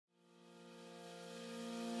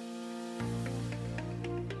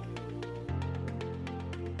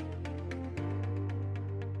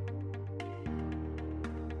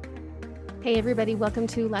Hey everybody, welcome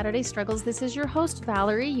to Latter-day Struggles. This is your host,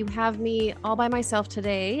 Valerie. You have me all by myself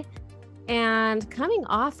today, and coming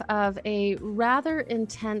off of a rather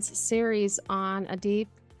intense series on a deep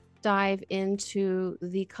dive into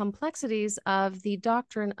the complexities of the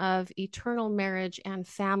doctrine of eternal marriage and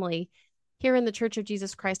family here in the Church of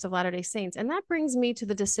Jesus Christ of Latter-day Saints. And that brings me to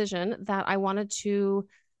the decision that I wanted to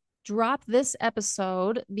drop this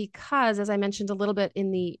episode because, as I mentioned a little bit in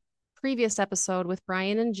the previous episode with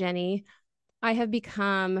Brian and Jenny, I have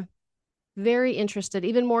become very interested,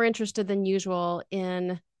 even more interested than usual,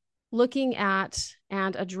 in looking at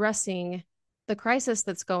and addressing the crisis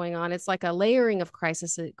that's going on. It's like a layering of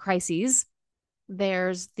crises.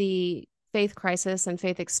 There's the faith crisis and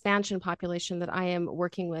faith expansion population that I am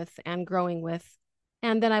working with and growing with.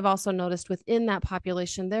 And then I've also noticed within that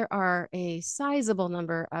population, there are a sizable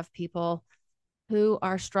number of people who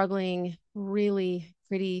are struggling really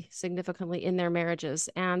pretty significantly in their marriages.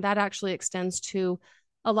 And that actually extends to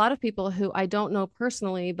a lot of people who I don't know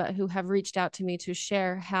personally, but who have reached out to me to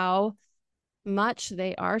share how much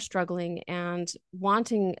they are struggling and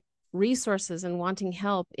wanting resources and wanting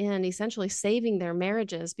help in essentially saving their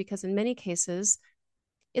marriages, because in many cases,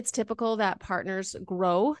 it's typical that partners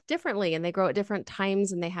grow differently and they grow at different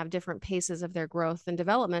times and they have different paces of their growth and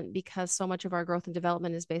development, because so much of our growth and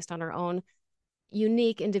development is based on our own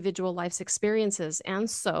unique individual life's experiences. And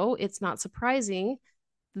so it's not surprising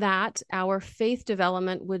that our faith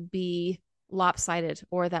development would be lopsided,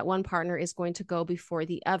 or that one partner is going to go before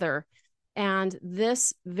the other. And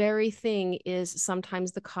this very thing is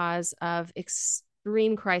sometimes the cause of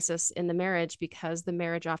extreme crisis in the marriage, because the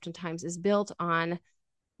marriage oftentimes is built on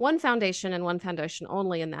one foundation and one foundation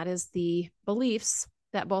only, and that is the beliefs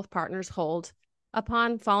that both partners hold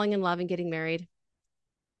upon falling in love and getting married,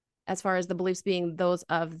 as far as the beliefs being those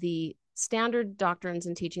of the standard doctrines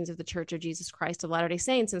and teachings of the Church of Jesus Christ of Latter-day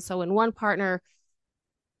Saints. And so when one partner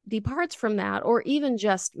departs from that, or even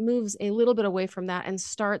just moves a little bit away from that and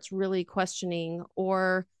starts really questioning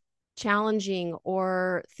or challenging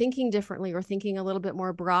or thinking differently or thinking a little bit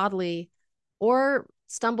more broadly, or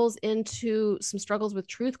stumbles into some struggles with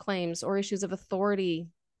truth claims or issues of authority,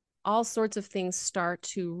 all sorts of things start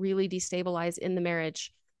to really destabilize in the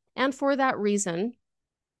marriage. And for that reason,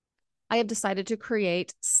 I have decided to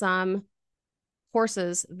create some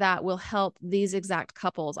courses that will help these exact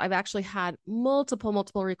couples. I've actually had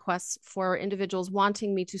multiple requests for individuals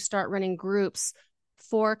wanting me to start running groups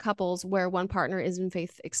for couples where one partner is in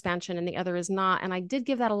faith expansion and the other is not. And I did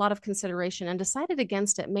give that a lot of consideration and decided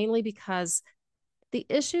against it, mainly because the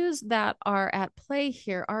issues that are at play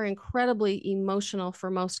here are incredibly emotional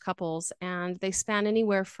for most couples, and they span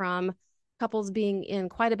anywhere from couples being in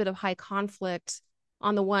quite a bit of high conflict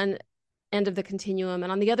on the one end of the continuum,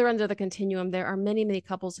 and on the other end of the continuum, there are many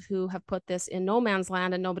couples who have put this in no man's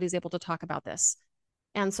land and nobody's able to talk about this.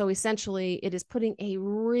 And so essentially it is putting a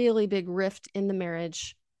really big rift in the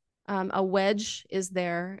marriage. A wedge is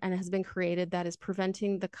there and has been created that is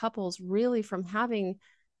preventing the couples really from having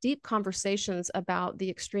deep conversations about the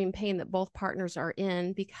extreme pain that both partners are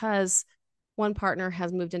in, because one partner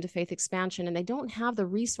has moved into faith expansion and they don't have the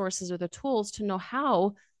resources or the tools to know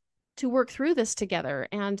how to work through this together.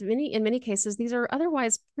 And in many cases, these are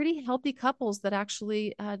otherwise pretty healthy couples that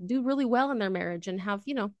actually do really well in their marriage and have,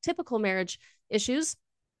 typical marriage issues,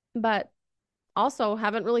 but also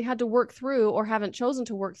haven't really had to work through, or haven't chosen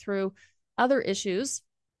to work through, other issues.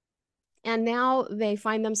 And now they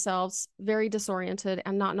find themselves very disoriented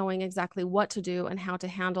and not knowing exactly what to do and how to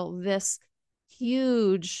handle this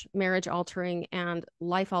huge marriage altering and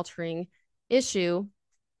life altering issue.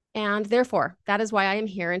 And therefore, that is why I am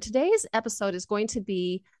here. And today's episode is going to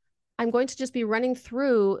be, I'm going to just be running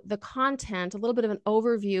through the content, a little bit of an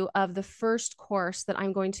overview of the first course that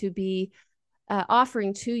I'm going to be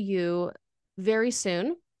offering to you very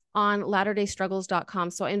soon on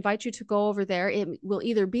latterdaystruggles.com. So I invite you to go over there. It will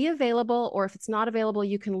either be available, or if it's not available,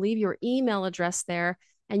 you can leave your email address there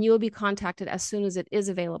and you will be contacted as soon as it is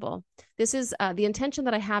available. This is the intention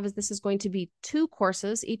that I have is this is going to be 2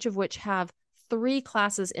 courses, each of which have 3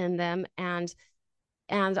 classes in them, and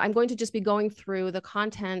I'm going to just be going through the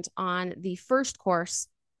content on the first course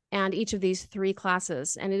and each of these 3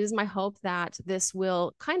 classes. And it is my hope that this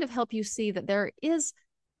will kind of help you see that there is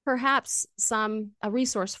perhaps a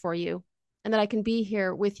resource for you, and that I can be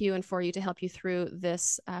here with you and for you to help you through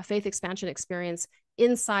this faith expansion experience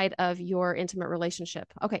inside of your intimate relationship.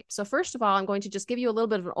 Okay, so first of all, I'm going to just give you a little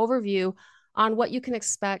bit of an overview on what you can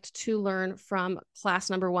expect to learn from class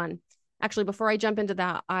number 1. Actually, before I jump into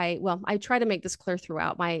that, I try to make this clear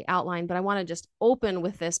throughout my outline, but I want to just open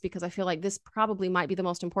with this because I feel like this probably might be the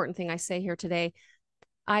most important thing I say here today.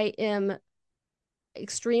 I am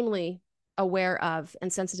extremely aware of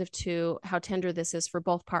and sensitive to how tender this is for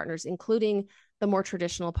both partners, including the more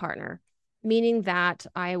traditional partner. Meaning that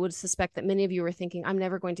I would suspect that many of you are thinking, I'm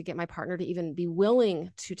never going to get my partner to even be willing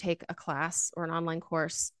to take a class or an online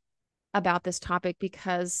course about this topic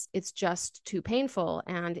because it's just too painful,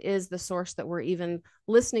 and is the source that we're even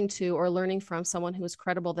listening to or learning from someone who is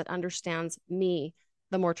credible that understands me,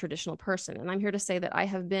 the more traditional person. And I'm here to say that I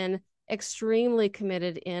have been extremely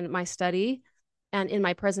committed in my study and in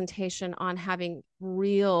my presentation on having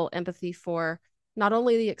real empathy for not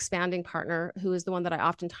only the expanding partner, who is the one that I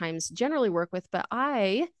oftentimes generally work with, but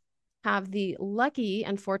I have the lucky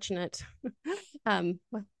and fortunate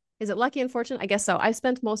is it lucky and fortunate? I guess so. I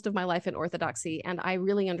spent most of my life in Orthodoxy, and I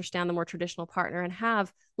really understand the more traditional partner and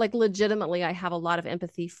have, like, legitimately, I have a lot of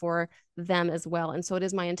empathy for them as well. And so it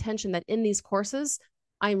is my intention that in these courses,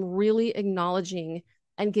 I'm really acknowledging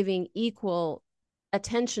and giving equal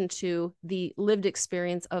attention to the lived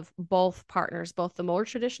experience of both partners, both the more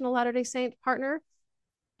traditional Latter-day Saint partner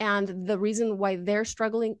and the reason why they're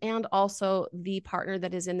struggling, and also the partner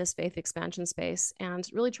that is in this faith expansion space, and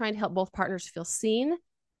really trying to help both partners feel seen,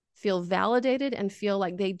 feel validated, and feel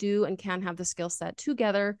like they do and can have the skill set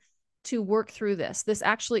together to work through this. This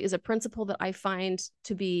actually is a principle that I find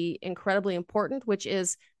to be incredibly important, which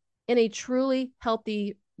is in a truly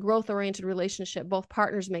healthy, growth-oriented relationship, both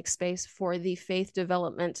partners make space for the faith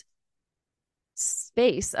development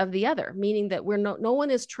space of the other, meaning that no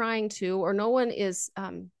one is trying to, or no one is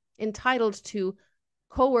entitled to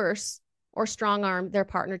coerce or strong arm their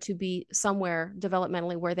partner to be somewhere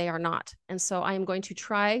developmentally where they are not. And so I am going to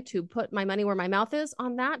try to put my money where my mouth is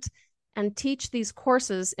on that and teach these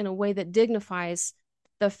courses in a way that dignifies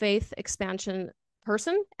the faith expansion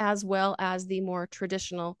person as well as the more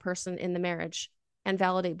traditional person in the marriage, and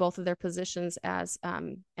validate both of their positions as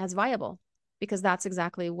viable, because that's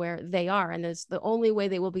exactly where they are. And it's the only way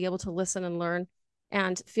they will be able to listen and learn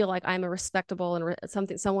and feel like I'm a respectable and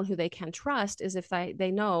someone who they can trust, is if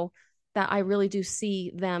they know that I really do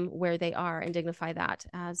see them where they are and dignify that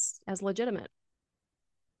as legitimate.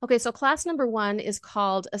 Okay, so class number 1 is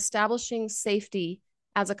called Establishing Safety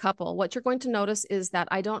as a Couple. What you're going to notice is that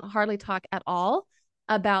I don't hardly talk at all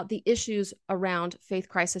about the issues around faith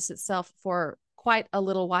crisis itself for quite a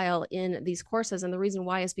little while in these courses. And the reason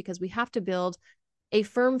why is because we have to build a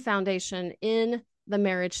firm foundation in the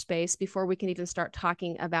marriage space before we can even start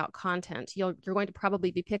talking about content. You're going to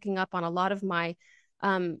probably be picking up on a lot of my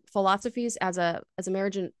philosophies as a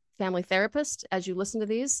marriage and family therapist as you listen to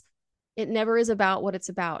these. It never is about what it's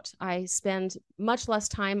about. I spend much less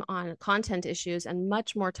time on content issues and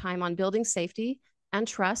much more time on building safety and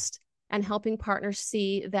trust and helping partners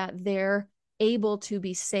see that they're able to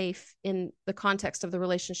be safe in the context of the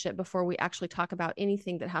relationship before we actually talk about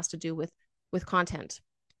anything that has to do with content.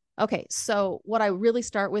 Okay, so what I really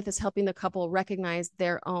start with is helping the couple recognize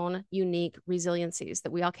their own unique resiliencies,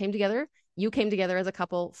 that we all came together. You came together as a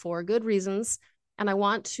couple for good reasons. And I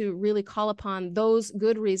want to really call upon those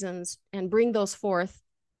good reasons and bring those forth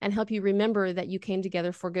and help you remember that you came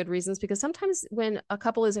together for good reasons, because sometimes when a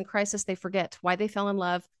couple is in crisis, they forget why they fell in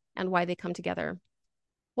love and why they come together.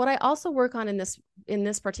 What I also work on in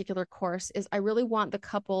this particular course is I really want the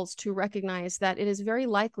couples to recognize that it is very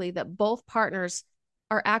likely that both partners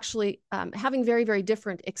are actually having very, very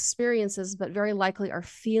different experiences, but very likely are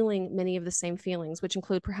feeling many of the same feelings, which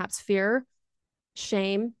include perhaps fear,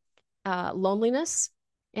 shame, loneliness,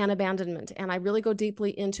 and abandonment. And I really go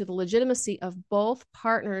deeply into the legitimacy of both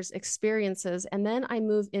partners' experiences. And then I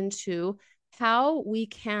move into how we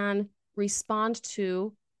can respond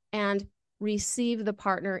to and receive the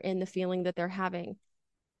partner in the feeling that they're having.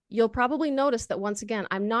 You'll probably notice that, once again,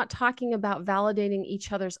 I'm not talking about validating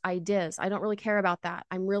each other's ideas. I don't really care about that.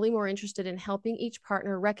 I'm really more interested in helping each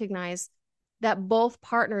partner recognize that both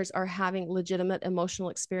partners are having legitimate emotional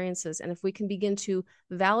experiences. And if we can begin to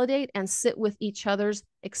validate and sit with each other's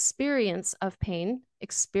experience of pain,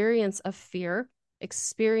 experience of fear,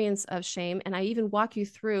 experience of shame, and I even walk you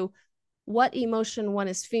through what emotion one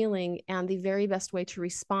is feeling and the very best way to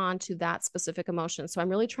respond to that specific emotion. So I'm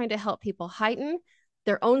really trying to help people heighten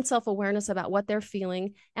their own self-awareness about what they're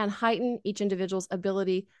feeling and heighten each individual's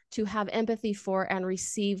ability to have empathy for and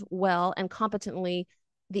receive well and competently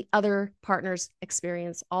the other partner's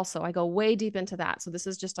experience also. I go way deep into that. So this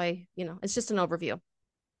is just, it's just an overview.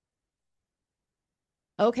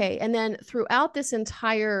 Okay, and then throughout this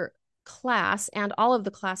entire class and all of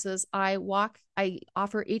the classes, I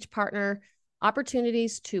offer each partner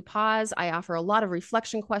opportunities to pause. I offer a lot of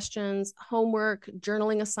reflection questions, homework,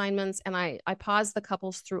 journaling assignments, and I pause the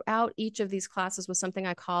couples throughout each of these classes with something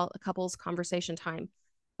I call a couples conversation time,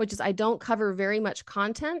 which is I don't cover very much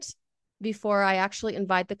content, before I actually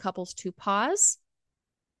invite the couples to pause,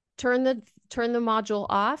 turn the module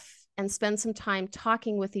off, and spend some time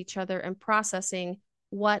talking with each other and processing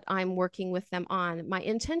what I'm working with them on. My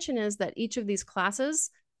intention is that each of these classes,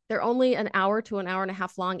 they're only an hour to an hour and a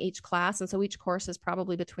half long each class. And so each course is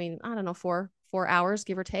probably between, I don't know, four hours,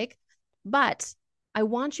 give or take. But I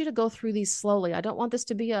want you to go through these slowly. I don't want this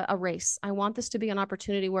to be a race. I want this to be an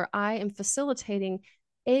opportunity where I am facilitating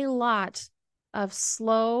a lot of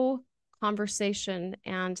slow conversation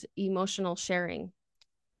and emotional sharing.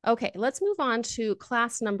 Okay, let's move on to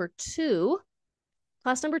class number 2.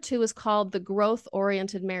 Class number 2 is called the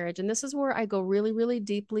growth-oriented marriage. And this is where I go really, really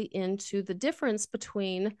deeply into the difference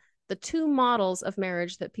between the two models of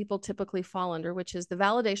marriage that people typically fall under, which is the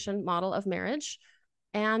validation model of marriage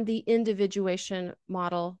and the individuation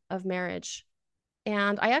model of marriage.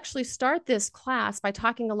 And I actually start this class by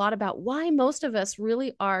talking a lot about why most of us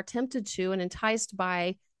really are tempted to and enticed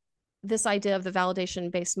by this idea of the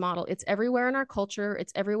validation-based model. It's everywhere in our culture.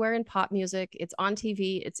 It's everywhere in pop music. It's on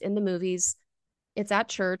TV. It's in the movies. It's at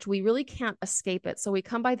church. We really can't escape it. So we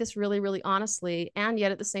come by this really, really honestly. And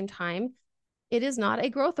yet at the same time, it is not a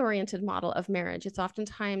growth-oriented model of marriage. It's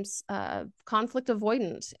oftentimes conflict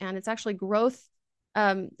avoidant, and it's actually growth.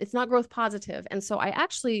 It's not growth positive. And so I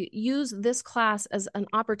actually use this class as an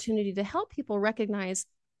opportunity to help people recognize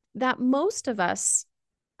that most of us,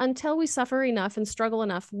 until we suffer enough and struggle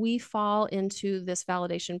enough, we fall into this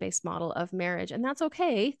validation-based model of marriage. And that's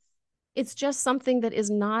okay. It's just something that is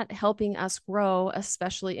not helping us grow,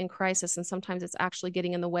 especially in crisis. And sometimes it's actually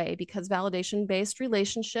getting in the way, because validation-based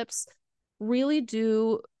relationships really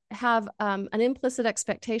do have an implicit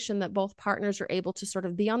expectation that both partners are able to sort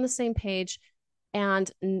of be on the same page,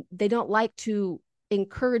 and they don't like to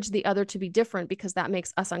encourage the other to be different because that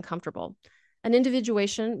makes us uncomfortable. An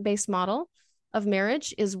individuation-based model of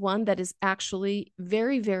marriage is one that is actually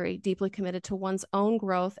very, very deeply committed to one's own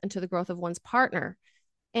growth and to the growth of one's partner.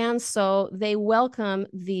 And so they welcome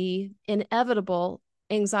the inevitable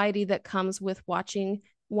anxiety that comes with watching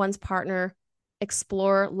one's partner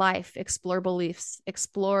explore life, explore beliefs,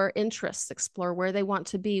 explore interests, explore where they want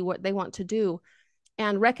to be, what they want to do,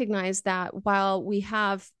 and recognize that while we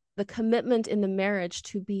have the commitment in the marriage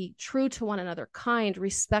to be true to one another, kind,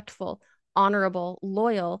 respectful, honorable,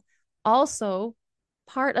 loyal, also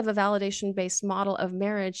part of a validation-based model of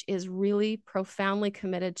marriage is really profoundly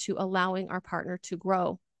committed to allowing our partner to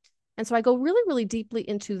grow. And so I go really, really deeply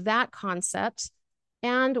into that concept.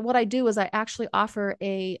 And what I do is I actually offer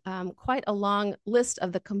a quite a long list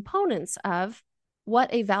of the components of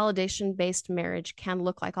what a validation-based marriage can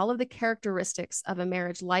look like, all of the characteristics of a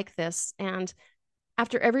marriage like this. And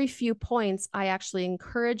after every few points, I actually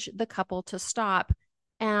encourage the couple to stop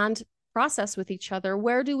and process with each other,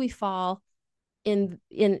 where do we fall in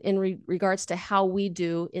regards to how we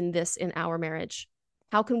do in our marriage?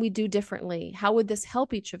 How can we do differently? How would this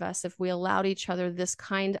help each of us if we allowed each other this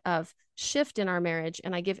kind of shift in our marriage?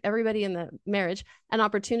 And I give everybody in the marriage an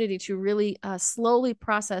opportunity to really slowly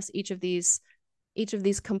process each of these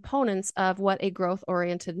components of what a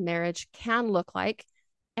growth-oriented marriage can look like,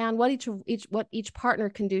 and what each partner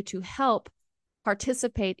can do to help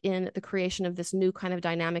participate in the creation of this new kind of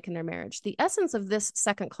dynamic in their marriage. The essence of this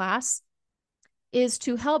second class is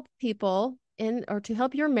to help people to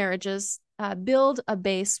help your marriages build a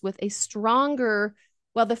base with a stronger,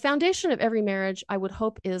 the foundation of every marriage, I would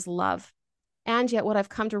hope, is love. And yet what I've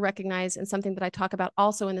come to recognize, and something that I talk about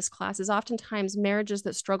also in this class, is oftentimes marriages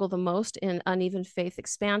that struggle the most in uneven faith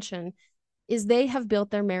expansion is they have built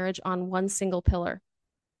their marriage on one single pillar.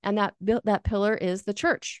 And that pillar is the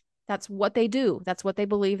church. That's what they do. That's what they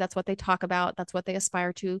believe. That's what they talk about. That's what they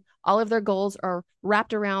aspire to. All of their goals are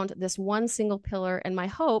wrapped around this one single pillar. And my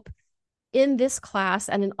hope in this class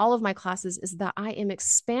and in all of my classes is that I am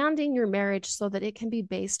expanding your marriage so that it can be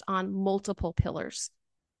based on multiple pillars.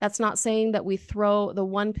 That's not saying that we throw the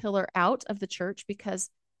one pillar out of the church, because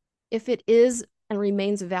if it is and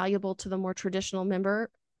remains valuable to the more traditional member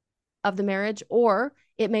of the marriage, or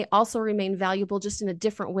it may also remain valuable just in a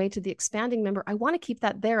different way to the expanding member, I want to keep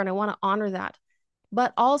that there and I want to honor that.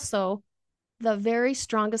 But also, the very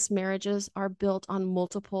strongest marriages are built on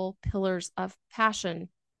multiple pillars of passion,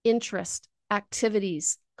 interest,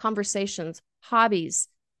 activities, conversations, hobbies.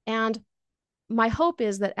 And my hope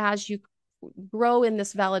is that as you grow in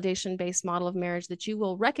this validation-based model of marriage, that you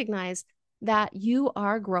will recognize that you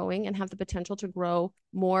are growing and have the potential to grow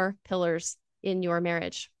more pillars in your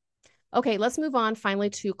marriage. Okay, let's move on finally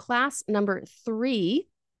to class number 3.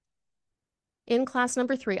 In class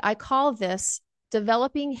number 3, I call this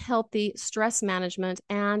developing healthy stress management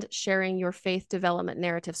and sharing your faith development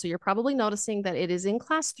narrative. So you're probably noticing that it is in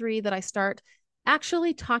class 3 that I start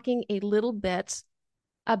actually talking a little bit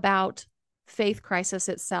about faith crisis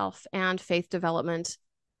itself and faith development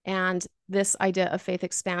and this idea of faith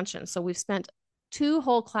expansion. So we've spent 2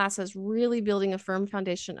 whole classes really building a firm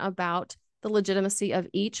foundation about the legitimacy of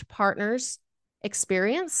each partner's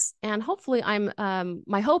experience. And hopefully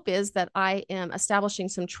my hope is that I am establishing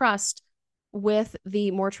some trust with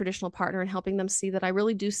the more traditional partner and helping them see that I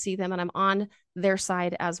really do see them and I'm on their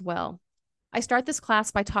side as well. I start this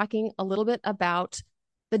class by talking a little bit about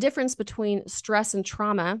the difference between stress and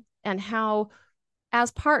trauma and how,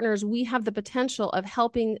 as partners, we have the potential of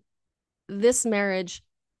helping this marriage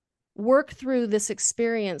work through this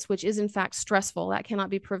experience, which is in fact stressful. That cannot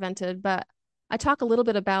be prevented. But I talk a little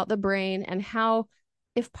bit about the brain and how,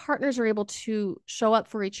 if partners are able to show up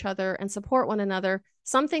for each other and support one another,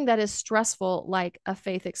 something that is stressful, like a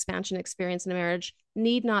faith expansion experience in a marriage,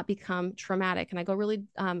 need not become traumatic. And I go really,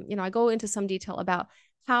 I go into some detail about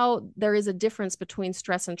how there is a difference between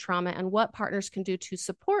stress and trauma and what partners can do to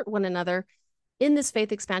support one another in this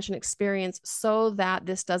faith expansion experience so that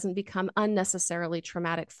this doesn't become unnecessarily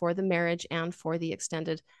traumatic for the marriage and for the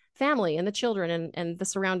extended family and the children and the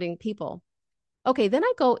surrounding people. Okay, then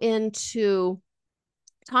I go into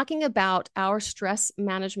talking about our stress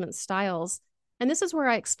management styles. And this is where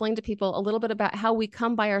I explain to people a little bit about how we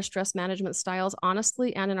come by our stress management styles,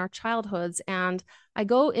 honestly, and in our childhoods. And I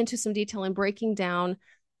go into some detail in breaking down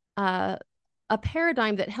a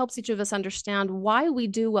paradigm that helps each of us understand why we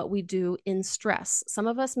do what we do in stress. Some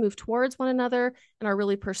of us move towards one another and are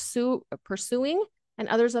really pursuing, and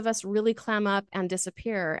others of us really clam up and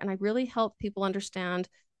disappear. And I really help people understand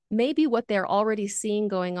maybe what they're already seeing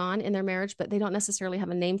going on in their marriage, but they don't necessarily have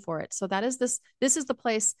a name for it. So this is the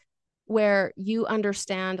place where you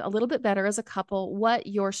understand a little bit better as a couple what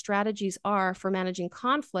your strategies are for managing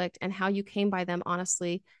conflict and how you came by them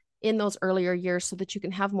honestly in those earlier years so that you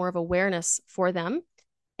can have more of awareness for them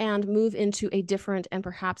and move into a different and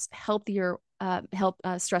perhaps healthier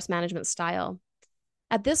stress management style.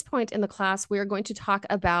 At this point in the class, we are going to talk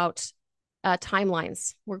about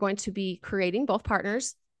timelines. We're going to be creating, both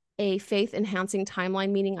partners, a faith enhancing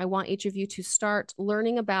timeline, meaning I want each of you to start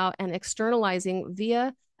learning about and externalizing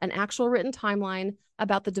via an actual written timeline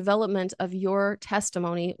about the development of your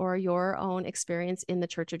testimony or your own experience in the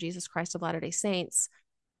Church of Jesus Christ of Latter-day Saints,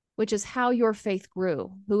 which is how your faith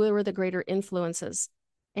grew, who were the greater influences,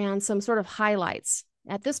 and some sort of highlights.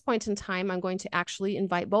 At this point in time, I'm going to actually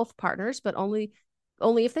invite both partners, but only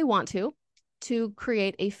if they want to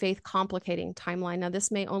create a faith complicating timeline. Now, this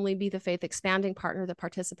may only be the faith expanding partner that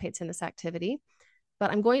participates in this activity,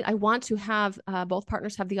 but I want to have both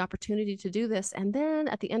partners have the opportunity to do this. And then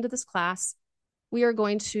at the end of this class, I'm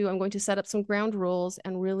going to set up some ground rules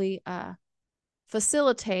and really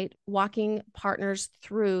facilitate walking partners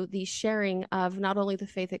through the sharing of not only the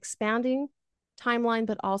faith expanding timeline,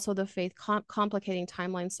 but also the faith complicating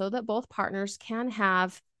timeline so that both partners can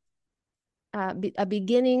have a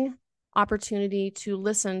beginning opportunity to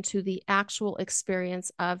listen to the actual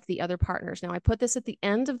experience of the other partners. Now, I put this at the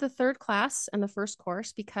end of the 3rd class and the 1st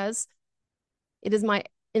course because it is my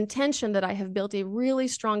intention that I have built a really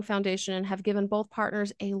strong foundation and have given both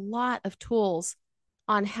partners a lot of tools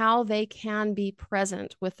on how they can be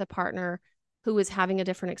present with the partner who is having a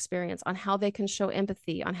different experience, on how they can show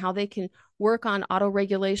empathy, on how they can work on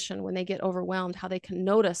auto-regulation when they get overwhelmed, how they can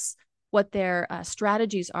notice what their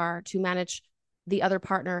strategies are to manage the other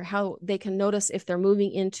partner, how they can notice if they're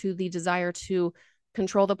moving into the desire to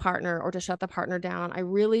control the partner or to shut the partner down. I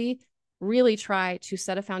really, really try to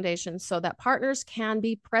set a foundation so that partners can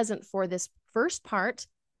be present for this first part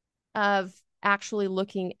of actually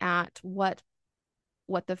looking at what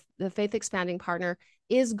the faith expanding partner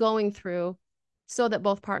is going through so that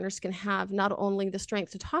both partners can have not only the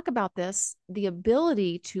strength to talk about this, the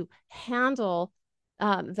ability to handle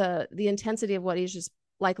the intensity of what each is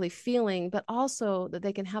likely feeling, but also that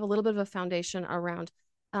they can have a little bit of a foundation around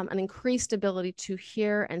an increased ability to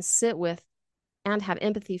hear and sit with and have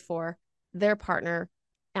empathy for their partner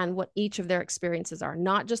and what each of their experiences are,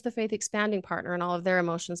 not just the faith expanding partner and all of their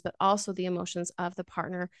emotions, but also the emotions of the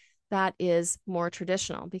partner that is more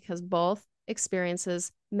traditional, because both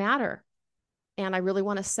experiences matter. And I really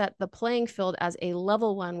want to set the playing field as a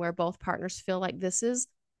level one where both partners feel like this is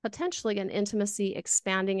potentially an intimacy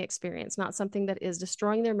expanding experience, not something that is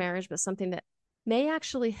destroying their marriage, but something that may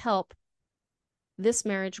actually help this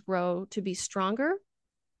marriage grow to be stronger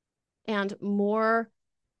and more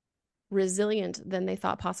resilient than they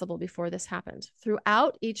thought possible before this happened.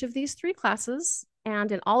 Throughout each of these 3 classes,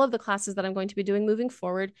 and in all of the classes that I'm going to be doing moving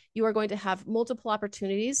forward, you are going to have multiple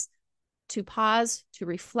opportunities to pause, to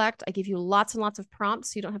reflect. I give you lots and lots of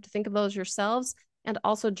prompts, so you don't have to think of those yourselves. and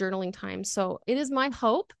also journaling time. So it is my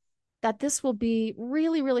hope that this will be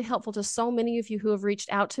really, really helpful to so many of you who have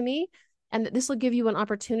reached out to me, and that this will give you an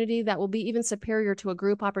opportunity that will be even superior to a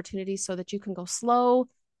group opportunity, so that you can go slow,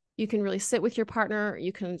 you can really sit with your partner,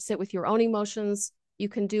 you can sit with your own emotions, you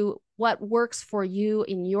can do what works for you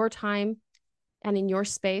in your time and in your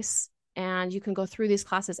space, and you can go through these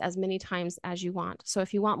classes as many times as you want. So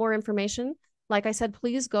if you want more information, like I said,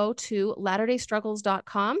 please go to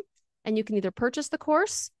latterdaystruggles.com, and you can either purchase the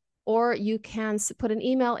course or you can put an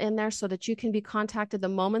email in there so that you can be contacted the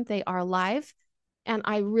moment they are live. And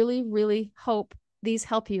I really, really hope these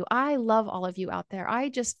help you. I love all of you out there. I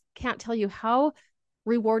just can't tell you how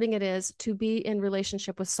rewarding it is to be in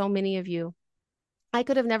relationship with so many of you. I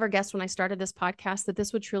could have never guessed when I started this podcast that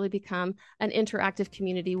this would truly become an interactive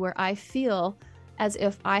community where I feel as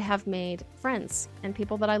if I have made friends and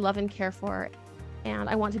people that I love and care for. And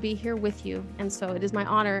I want to be here with you. And so it is my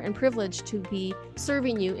honor and privilege to be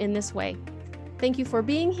serving you in this way. Thank you for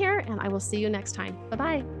being here, and I will see you next time.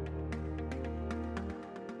 Bye-bye.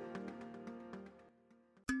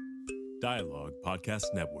 Dialogue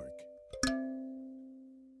Podcast Network.